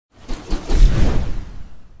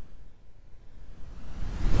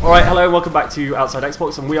Alright, hello and welcome back to Outside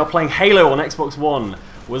Xbox, and we are playing Halo on Xbox One.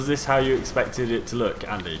 Was this how you expected it to look,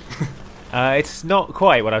 Andy? It's not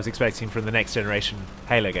quite what I was expecting from the next generation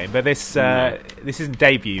Halo game, but this isn't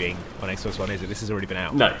debuting on Xbox One, is it? This has already been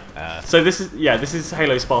out. No. So this is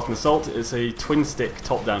Halo Spartan Assault. It's a twin-stick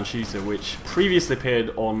top-down shooter which previously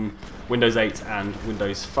appeared on Windows 8 and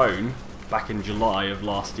Windows Phone back in July of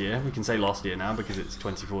last year. We can say last year now because it's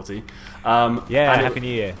 2040. Yeah, Happy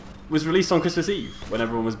New Year. Was released on Christmas Eve when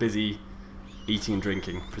everyone was busy eating and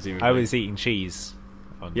drinking, presumably. I was eating cheese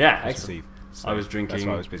on Christmas Eve. So I was drinking. That's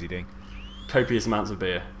what I was busy doing. Copious amounts of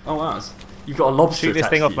beer. Oh wow, you've got a lobster. Shoot this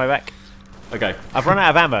thing off my back. Okay. I've run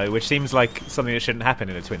out of ammo, which seems like something that shouldn't happen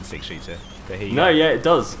in a twin stick shooter. But here you go. Yeah, it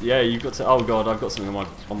does. Yeah, you've got to. Oh god, I've got something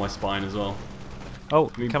on my spine as well. Oh,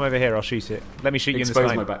 come over here. I'll shoot it. Let me shoot you in the spine.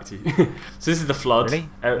 Expose my back to you. So this is the Flood. Really?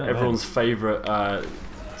 Everyone's favourite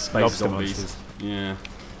space Lobster zombies. monsters. Yeah.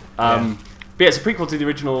 But yeah, it's a prequel to the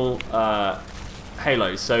original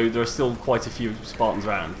Halo, so there are still quite a few Spartans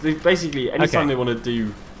around. Basically, anytime they want to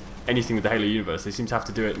do anything with the Halo universe, they seem to have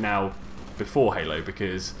to do it now before Halo,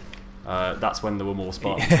 because that's when there were more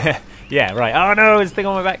Spartans. Yeah, right. Oh no, there's a thing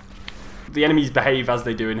on my back. The enemies behave as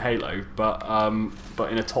they do in Halo,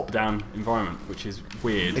 but in a top-down environment, which is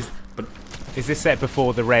weird. Is this set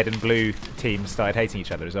before the red and blue teams started hating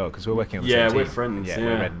each other as well? Because we're working on the same team. We're friends. Yeah,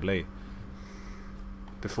 we're red and blue.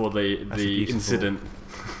 Before the incident.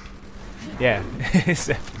 Yeah, I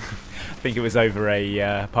think it was over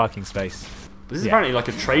a parking space. But this is apparently like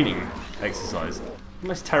a training exercise. The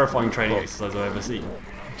most terrifying training exercise I've ever seen.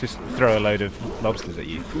 Just throw a load of lobsters at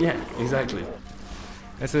you. Yeah, exactly.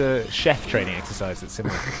 It's a chef training exercise that's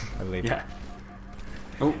similar, I believe. Yeah.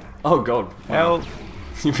 Oh god. Wow. Help.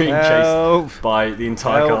 You're being chased by the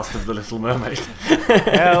entire cast of The Little Mermaid.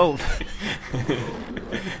 Help!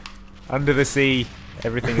 Under the sea,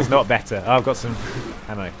 everything is not better. Oh, I've got some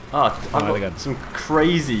ammo. I've got some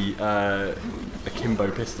crazy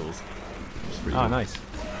akimbo pistols. Oh, nice.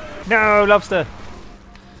 No, lobster!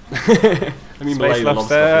 I mean, Malay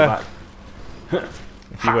lobster off your back.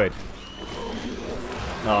 If you would.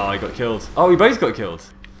 Oh, I got killed. Oh, we both got killed.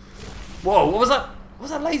 Whoa, what was that? What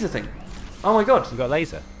was that laser thing? Oh my god. You got a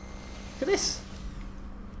laser. Look at this.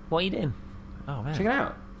 What are you doing? Oh, man. Check it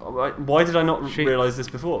out. Why did I not realise this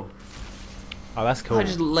before? Oh, that's cool. I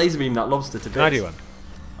just laser beam that lobster to bits. Can I do one?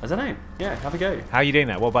 I don't know. Yeah, have a go. How are you doing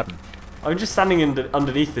that? What button? I'm just standing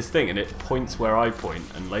underneath this thing and it points where I point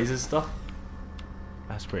and lasers stuff.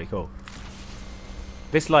 That's pretty cool.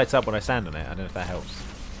 This lights up when I stand on it. I don't know if that helps.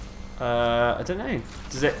 I don't know.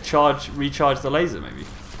 Does it recharge the laser maybe?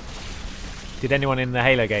 Did anyone in the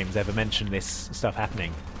Halo games ever mention this stuff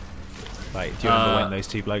happening? Like, do you remember when those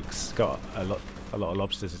two blokes got a lot of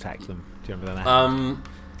lobsters attacked them? Do you remember that?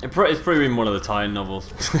 It's probably in one of the tie-in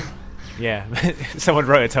novels. Yeah, someone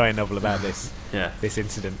wrote a tie-in novel about this. Yeah. This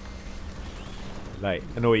incident. Like,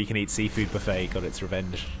 an all-you-can-eat seafood buffet got its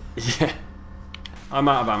revenge. Yeah. I'm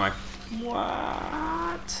out of ammo.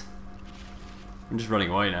 What? I'm just running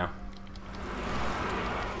away now.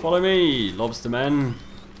 Follow me, lobster men.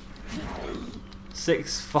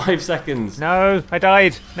 5 seconds. No, I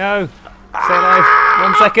died. No. Stay alive.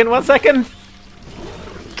 1 second.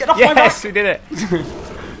 Get off my back. Yes, we did it.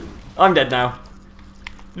 I'm dead now.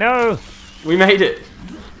 No. We made it.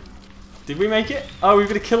 Did we make it? Oh, we've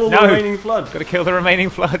got to kill all the remaining Flood. Got to kill the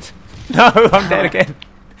remaining Flood. No, I'm dead again.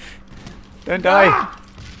 Don't die.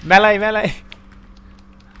 Melee.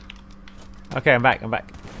 Okay, I'm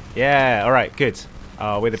back. Yeah, alright, good.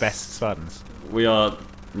 Oh, we're the best Spartans. We are,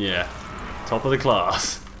 yeah, top of the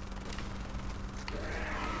class.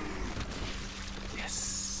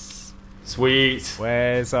 Yes. Sweet.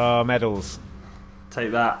 Where's our medals?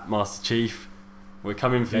 Take that, Master Chief. We're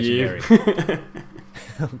coming for Legendary. you.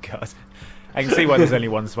 Oh god. I can see why there's only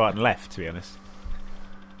one Spartan left, to be honest.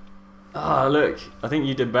 Ah, look. I think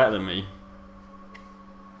you did better than me.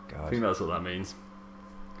 God. I think that's what that means.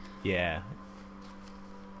 Yeah.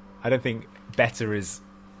 I don't think better is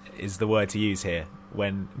the word to use here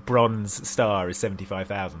when bronze star is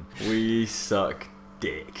 75,000. We suck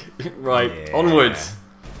dick. Right, Yeah. onwards.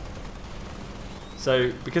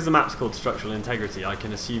 So, because the map's called Structural Integrity, I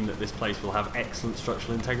can assume that this place will have excellent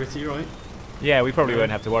structural integrity, right? Yeah, we probably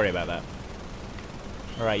won't have to worry about that.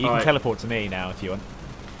 Alright, you can teleport to me now if you want.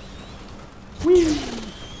 Whee!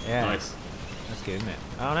 Yeah. Nice. That's good, isn't it?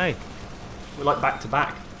 Oh no. We're like back to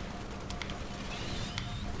back.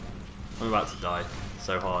 I'm about to die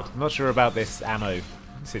so hard. I'm not sure about this ammo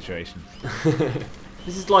situation.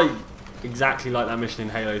 This is like exactly like that mission in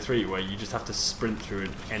Halo 3 where you just have to sprint through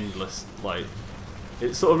an endless, like,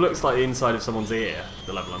 it sort of looks like the inside of someone's ear,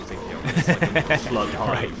 the level I'm thinking of. It's like a Flood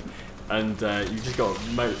hive. and you've just got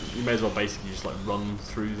you may as well basically just like run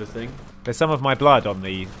through the thing. There's some of my blood on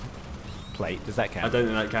the plate. Does that count? I don't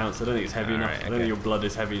think that counts. I don't think it's heavy enough. Right, okay. I don't think your blood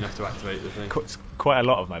is heavy enough to activate the thing. It's quite a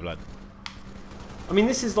lot of my blood. I mean,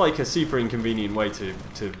 this is like a super inconvenient way to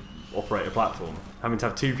operate a platform, having to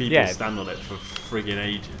have two people stand on it for friggin'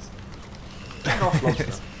 ages. Get off,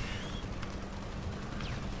 lobster.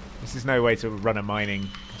 This is no way to run a mining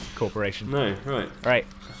corporation. No, right. Right,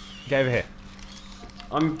 get over here.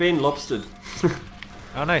 I'm being lobstered.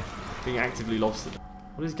 Oh no. Being actively lobstered.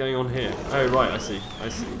 What is going on here? Oh right, I see.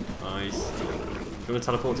 Nice. Do you want to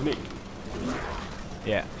teleport to me?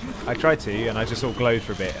 Yeah, I tried to, and I just all glowed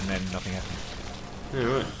for a bit, and then nothing happened. Yeah,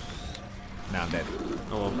 right. Now I'm dead.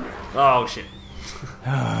 Oh well. Oh shit.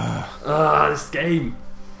 This game.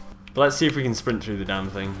 But let's see if we can sprint through the damn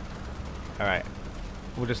thing. Alright.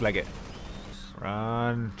 We'll just leg it.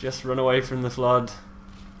 Run. Just run away from the flood.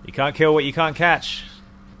 You can't kill what you can't catch.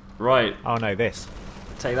 Right. Oh no, this.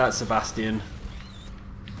 Take that, Sebastian.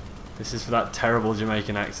 This is for that terrible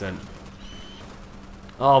Jamaican accent.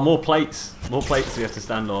 Oh, more plates. More plates we have to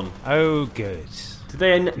stand on. Oh, good.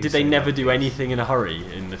 Did they never do anything in a hurry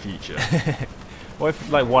in the future? What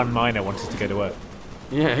if like one miner wanted to go to work?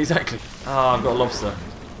 Yeah, exactly. Oh, I've got a lobster.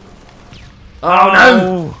 Oh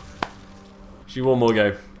no! Should one more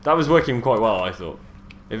go. That was working quite well, I thought.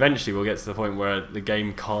 Eventually we'll get to the point where the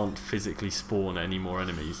game can't physically spawn any more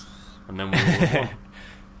enemies. And then we'll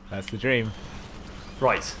That's the dream.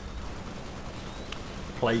 Right.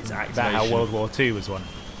 Plate activation. Is that how World War II was won?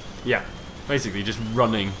 Yeah. Basically just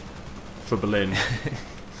running for Berlin.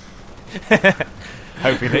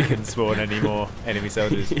 Hoping they can spawn any more enemy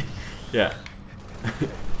soldiers. Yeah.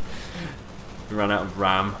 We ran out of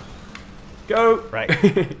RAM. Go! Right.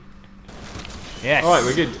 Yes. Alright,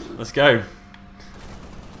 we're good. Let's go.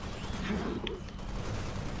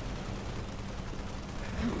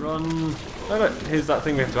 Run. Oh look, here's that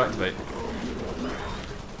thing we have to activate.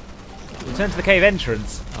 Return to the cave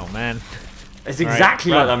entrance. Oh man. It's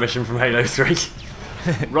exactly like that mission from Halo 3.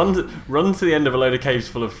 run to the end of a load of caves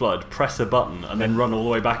full of flood, press a button, and then run all the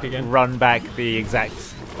way back again. Run back the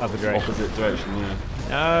exact other direction. Opposite direction, yeah.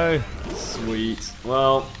 No. Sweet.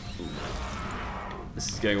 Well,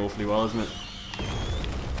 this is going awfully well, isn't it?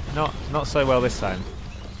 Not so well this time.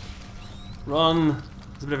 Run.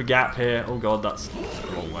 There's a bit of a gap here. Oh god, that's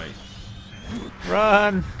the wrong way.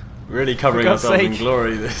 Run. Really covering ourselves in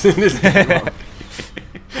glory. This game.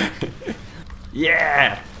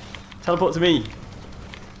 Yeah. Teleport to me.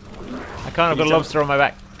 I can't. I've got a lobster on my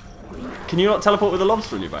back. Can you not teleport with a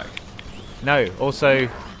lobster on your back? No. Also,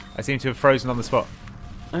 I seem to have frozen on the spot.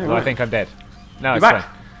 Oh, well, right. I think I'm dead. No, You're it's back.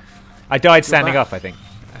 fine. I died standing up, I think.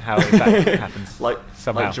 How if that happens. Like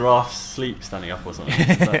giraffes sleep standing up or something.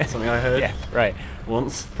 Is that something I heard? Yeah, right.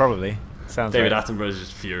 Once. Probably. Sounds David right. Attenborough's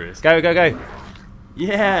just furious. Go, go, go.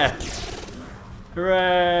 Yeah!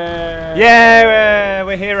 Hooray! Yeah,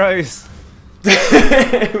 we're heroes. We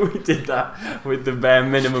did that with the bare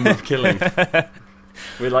minimum of killing.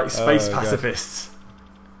 We're like space pacifists.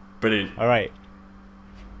 Brilliant. Alright.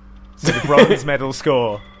 So the bronze medal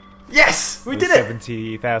score. Yes! We did it!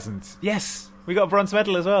 70,000. Yes! We got a bronze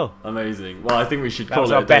medal as well. Amazing. Well, I think we should That call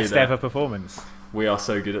was it our a day best there. ever performance. We are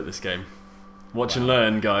so good at this game. Watch and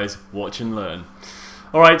learn, guys. Watch and learn.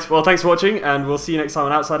 Alright, well, thanks for watching, and we'll see you next time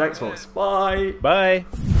on Outside Xbox. Bye! Bye!